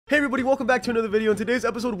Hey everybody, welcome back to another video. In today's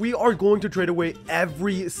episode, we are going to trade away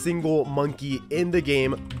every single monkey in the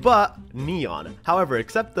game, but Neon. However,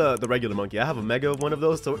 except the regular monkey. I have a mega one of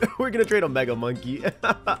those, so we're going to trade a mega monkey.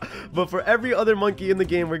 But for every other monkey in the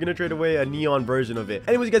game, we're going to trade away a Neon version of it.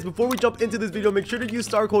 Anyways, guys, before we jump into this video, make sure to use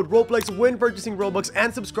star code Roplex when purchasing Robux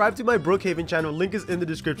and subscribe to my Brookhaven channel. Link is in the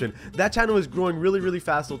description. That channel is growing really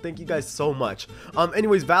fast, so thank you guys so much.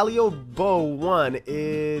 Anyways, Valio Bo 1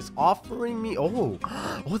 is offering me... Oh,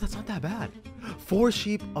 that's not that bad. 4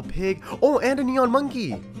 sheep, a pig, oh, and a neon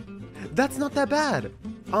monkey. That's not that bad.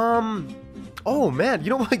 Oh man,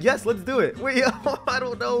 you know what? Yes, let's do it. Wait, I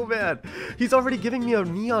don't know, man. He's already giving me a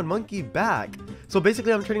neon monkey back. So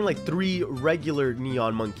basically, I'm trading like 3 regular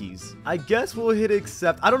neon monkeys. I guess we'll hit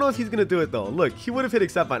accept. I don't know if he's gonna do it though. Look, he would have hit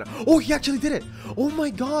accept by now. Oh, he actually did it. Oh my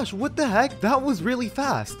gosh, what the heck? That was really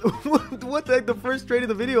fast. What the heck? The first trade of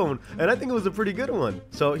the video, and I think it was a pretty good one.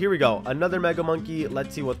 So here we go. Another mega monkey.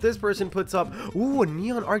 Let's see what this person puts up. Ooh, a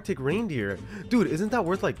neon Arctic reindeer. Dude, isn't that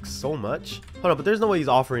worth like so much? Hold on, but there's no way he's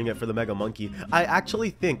offering it for the mega monkey. I actually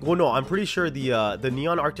think, well, no, I'm pretty sure the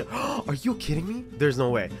neon Arctic. Are you kidding me? There's no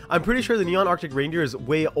way. I'm pretty sure the neon Arctic reindeer is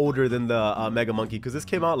way older than the mega monkey, because this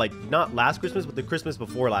came out like not last Christmas, but the Christmas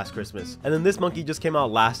before last Christmas. And then this monkey just came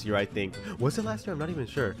out last year, I think. Was it last year? I'm not even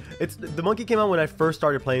sure. The monkey came out when I first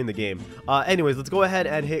started playing the game. Anyways, let's go ahead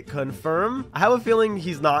and hit confirm. I have a feeling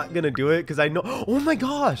he's not gonna do it because I know. Oh my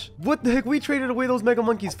gosh, what the heck? We traded away those mega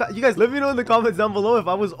monkeys. You guys, let me know in the comments down below if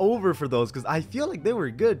I was over for those, because I feel like they were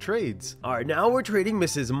good trades. All right, now we're trading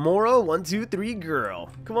Mrs. Mora 123 girl.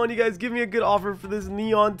 Come on, you guys, give me a good offer for this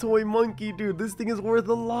neon toy monkey, dude. This thing is worth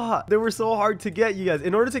a lot. They were so hard to get, you guys.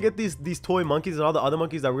 In order to get these toy monkeys and all the other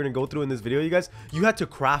monkeys that we're gonna go through in this video, you guys, you had to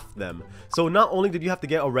craft them. So not only did you have to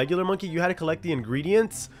get a regular monkey, you had to collect the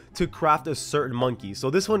ingredients to craft a certain monkey. So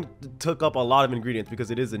this one took up a lot of ingredients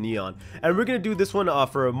because it is a neon. And we're gonna do this one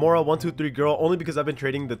for Mora 123 girl only because I've been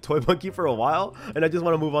trading the toy monkey for a while and I just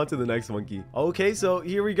want to move on to the next monkey. Okay, so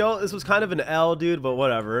here we go. This was kind of an L, dude, but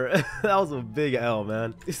whatever. That was a big L,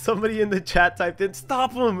 man. Somebody in the chat typed in,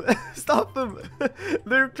 stop them. Stop them.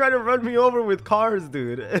 They're trying to run me over with cars,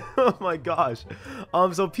 dude. Oh my gosh.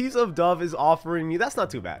 So Piece of Dove is offering me, that's not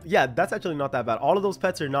too bad. Yeah, that's actually not that bad. All of those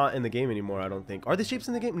pets are not in the game anymore, I don't think. Are the sheeps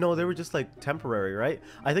in the game? No, they were just like temporary, right?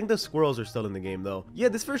 I think the squirrels are still in the game though. Yeah,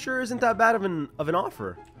 this for sure isn't that bad of an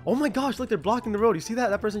offer. Oh my gosh, look, they're blocking the road. You see that?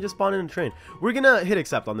 That person just spawned in a train. We're gonna hit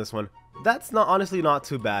accept on this one. That's honestly not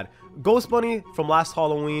too bad. Ghost Bunny from last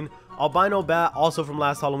Halloween. Albino bat also from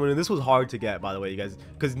last Halloween, and this was hard to get, by the way, you guys,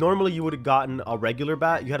 because normally you would have gotten a regular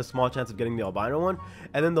bat. You had a small chance of getting the albino one,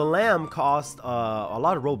 and then the lamb cost a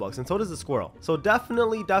lot of Robux, and so does the squirrel. So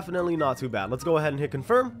definitely not too bad. Let's go ahead and hit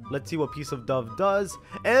confirm. Let's see what Piece of Dove does,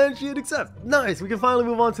 and she hit accept. Nice, we can finally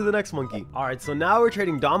move on to the next monkey. All right, so now we're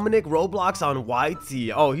trading Dominic Roblox on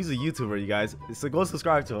YT. Oh, he's a YouTuber, you guys, so go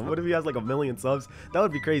subscribe to him. What if he has like 1 million subs? That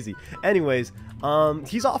would be crazy. Anyways,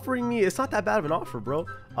 he's offering me, it's not that bad of an offer, bro.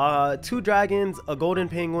 2 dragons, a golden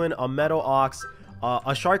penguin, a meadow ox,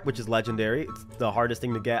 a shark, which is legendary. It's the hardest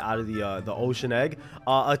thing to get out of the ocean egg.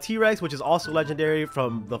 A T-Rex, which is also legendary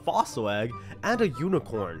from the fossil egg, and a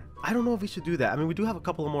unicorn. I don't know if we should do that. I mean, we do have a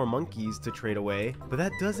couple of more monkeys to trade away, but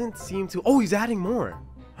that doesn't seem to... Oh, he's adding more.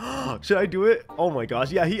 Should I do it? Oh my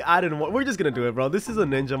gosh, yeah, he added one. We're just gonna do it, bro. This is a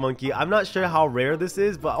ninja monkey. I'm not sure how rare this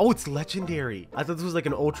is, but oh, it's legendary. I thought this was like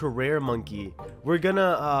an ultra rare monkey. We're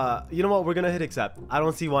gonna you know what, we're gonna hit accept. I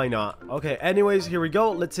don't see why not. Okay, anyways, here we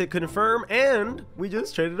go. Let's hit confirm, and we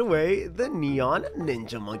just traded away the neon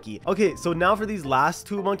ninja monkey. Okay, so now for these last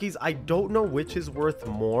 2 monkeys, I don't know which is worth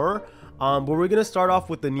more. But we're gonna start off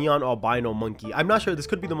with the neon albino monkey. I'm not sure, this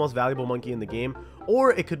could be the most valuable monkey in the game,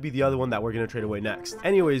 or it could be the other one that we're gonna trade away next.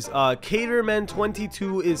 Anyways,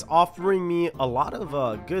 Caterman22 is offering me a lot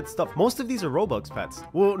of good stuff. Most of these are Robux pets.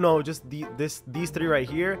 Well, no, just these 3 right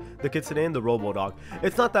here, the Kitsune, the Robo Dog.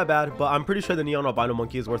 It's not that bad, but I'm pretty sure the neon albino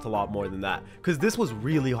monkey is worth a lot more than that, because this was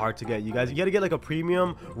really hard to get, you guys. You gotta get like a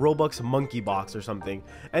premium Robux monkey box or something.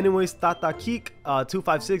 Anyways, Tata Keek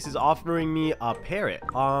 256 is offering me a parrot.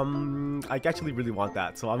 I actually really want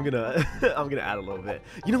that, so I'm gonna I'm gonna add a little bit.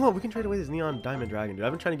 You know what, we can trade away this neon diamond dragon, dude.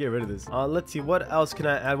 I've been trying to get rid of this. Let's see, what else can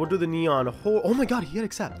I add? We'll do the neon oh my god, he hit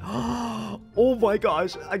accept. Oh my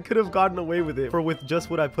gosh, I could have gotten away with it with just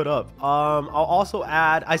what I put up. I'll also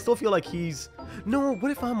add, I still feel like he's... No,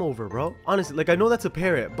 what if I'm over, bro? Honestly, like, I know that's a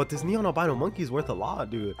parrot, but this neon albino monkey is worth a lot,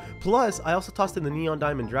 dude. Plus, I also tossed in the neon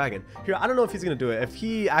diamond dragon. Here, I don't know if he's gonna do it. If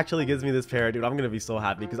he actually gives me this parrot, dude, I'm gonna be so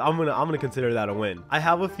happy, because I'm gonna consider that a win. I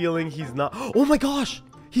have a feeling he's not... Oh my gosh!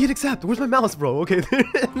 He hit accept. Where's my mouse, bro? Okay,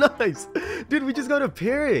 nice. Dude, we just got a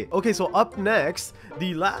parrot. Okay, so up next,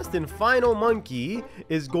 the last and final monkey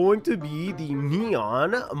is going to be the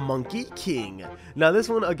Neon Monkey King. Now, this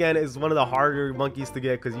one, again, is one of the harder monkeys to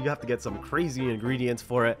get because you have to get some crazy ingredients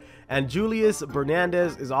for it. And Julius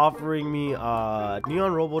Bernandez is offering me Neon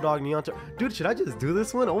Robodog, Neon... Dude, should I just do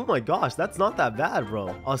this one? Oh my gosh, that's not that bad,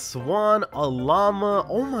 bro. A swan, a llama.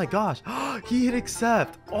 Oh my gosh. He hit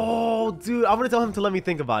accept. Oh, dude, I'm gonna tell him to let me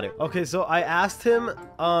think about it. Okay, so I asked him,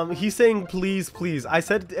 he's saying please, please. I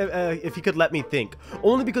said if he could let me think,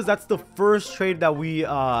 only because that's the first trade that we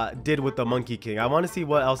did with the Monkey King. I want to see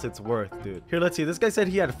what else it's worth, dude. Here, let's see. This guy said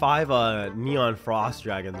he had 5 neon frost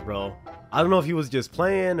dragons, bro. I don't know if he was just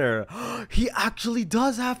playing or he actually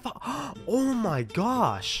does have 5. Oh my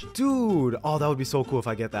gosh, dude. Oh, that would be so cool if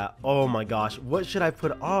I get that. Oh my gosh, what should I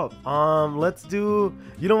put up? Let's do,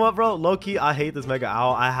 you know what, bro, low-key, I hate this mega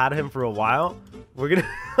owl. I had him for a while. We're gonna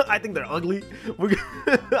I think they're ugly.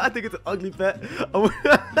 I think it's an ugly pet.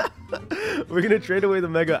 We're gonna trade away the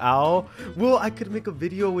mega owl. Well, I could make a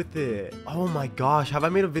video with it. Oh my gosh, have I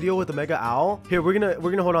made a video with the mega owl? Here, we're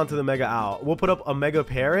gonna hold on to the mega owl. We'll put up a mega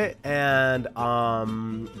parrot and oh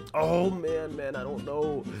man, I don't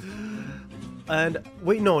know. And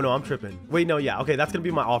wait, no, I'm tripping. Wait, no, yeah, okay, that's gonna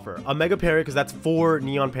be my offer. A mega parrot, because that's 4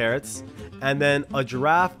 neon parrots, and then a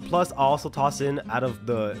giraffe, plus I'll also toss in, out of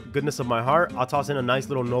the goodness of my heart, I'll toss in a nice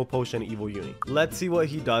little no potion evil uni. Let's see what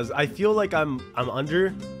he does. I feel like I'm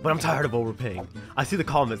under, but I'm tired of overpaying. I see the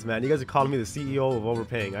comments, man. You guys are calling me the CEO of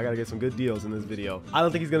overpaying. I gotta get some good deals in this video. I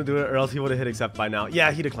don't think he's gonna do it, or else he would have hit accept by now.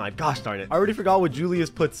 Yeah, he declined. Gosh darn it. I already forgot what Julius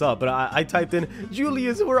puts up, but I typed in,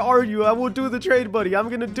 Julius, where are you? I will do the trade, buddy. I'm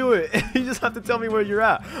gonna do it. You just have to tell me where you're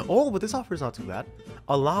at. Oh, but this offer is not too bad.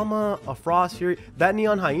 A llama, a frost fury. That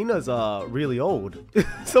neon hyena is really old.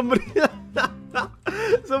 Somebody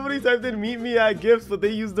typed in meet me at gifts, but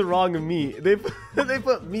they used the wrong meat. They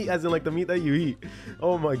put meat as in like the meat that you eat.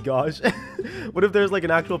 Oh my gosh. What if there's like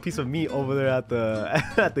an actual piece of meat over there at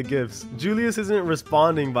the gifts? Julius isn't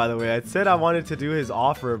responding, by the way. I said I wanted to do his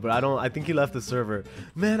offer, but I think he left the server.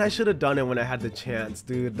 Man, I should have done it when I had the chance,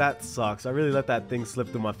 dude. That sucks. I really let that thing slip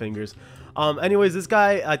through my fingers. Anyways, this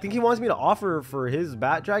guy, I think he wants me to offer for his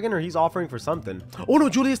bat dragon, or he's offering for something. Oh no,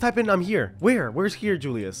 Julius, type in I'm here. Where's here,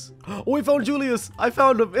 Julius? Oh, we found Julius. I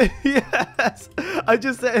found him. Yes, I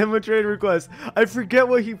just sent him a trade request. I forget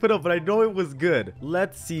what he put up, but I know it was good.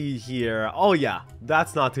 Let's see here. Oh yeah,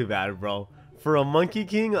 that's not too bad, bro. For a Monkey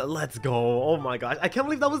King, let's go. Oh my gosh, I can't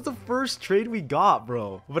believe that was the first trade we got,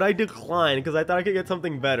 bro. But I declined because I thought I could get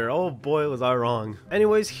something better. Oh boy, was I wrong.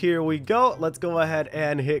 Anyways, here we go. Let's go ahead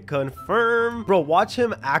and hit confirm. Bro, watch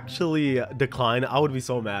him actually decline. I would be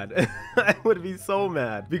so mad. I would be so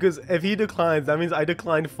mad. Because if he declines, that means I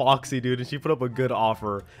declined Foxy, dude, and she put up a good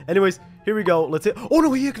offer. Anyways, here we go. Let's hit. Oh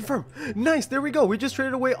no, he hit confirm. Nice, there we go. We just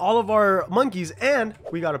traded away all of our monkeys and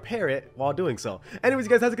we got a parrot while doing so. Anyways,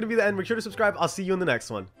 guys, that's gonna be the end. Make sure to subscribe. I'll see you in the next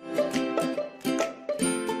one.